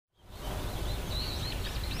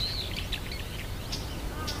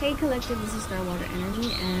Hey Collective, this is Star Water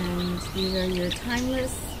Energy, and these are your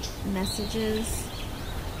timeless messages.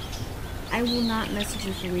 I will not message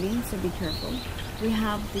you for reading, so be careful. We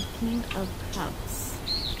have the King of Cups.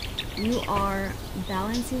 You are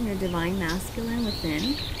balancing your divine masculine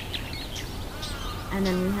within. And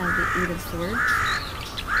then we have the Eight of Swords,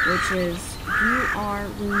 which is you are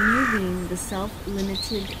removing the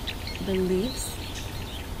self-limited beliefs.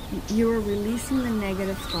 You are releasing the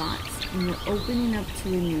negative thoughts. And you're opening up to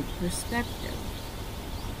a new perspective.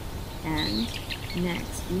 And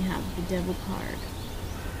next we have the Devil card.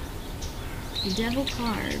 The Devil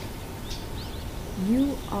card,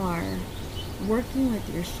 you are working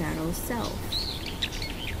with your shadow self.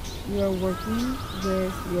 You are working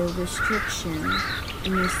with your restriction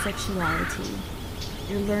in your sexuality.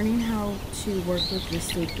 You're learning how to work with your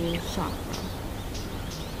sacral chakra.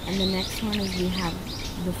 And the next one is we have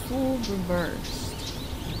the Fool reversed.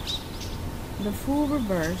 The Fool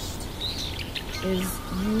reversed is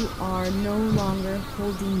you are no longer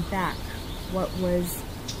holding back what was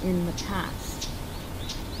in the past.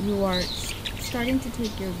 You are starting to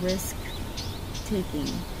take your risk taking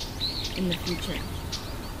in the future.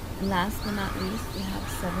 And last but not least, we have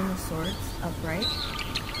Seven of Swords upright,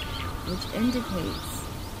 which indicates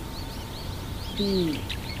the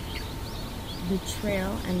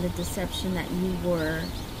betrayal and the deception that you were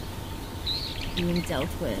being dealt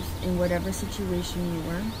with in whatever situation you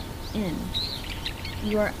were in.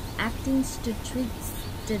 You are acting strategically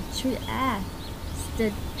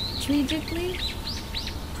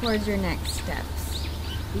towards your next steps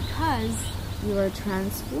because you are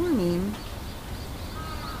transforming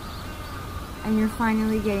and you're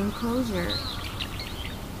finally getting closure.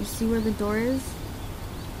 You see where the door is?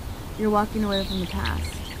 You're walking away from the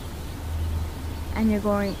past and you're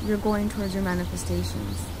going towards your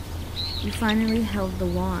manifestations. You finally held the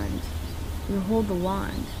wand. You hold the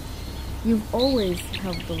wand. You've always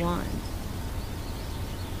held the wand.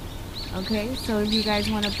 Okay, so if you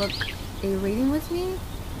guys want to book a reading with me,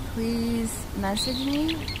 please message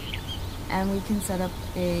me and we can set up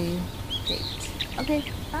a date. Okay,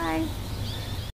 bye.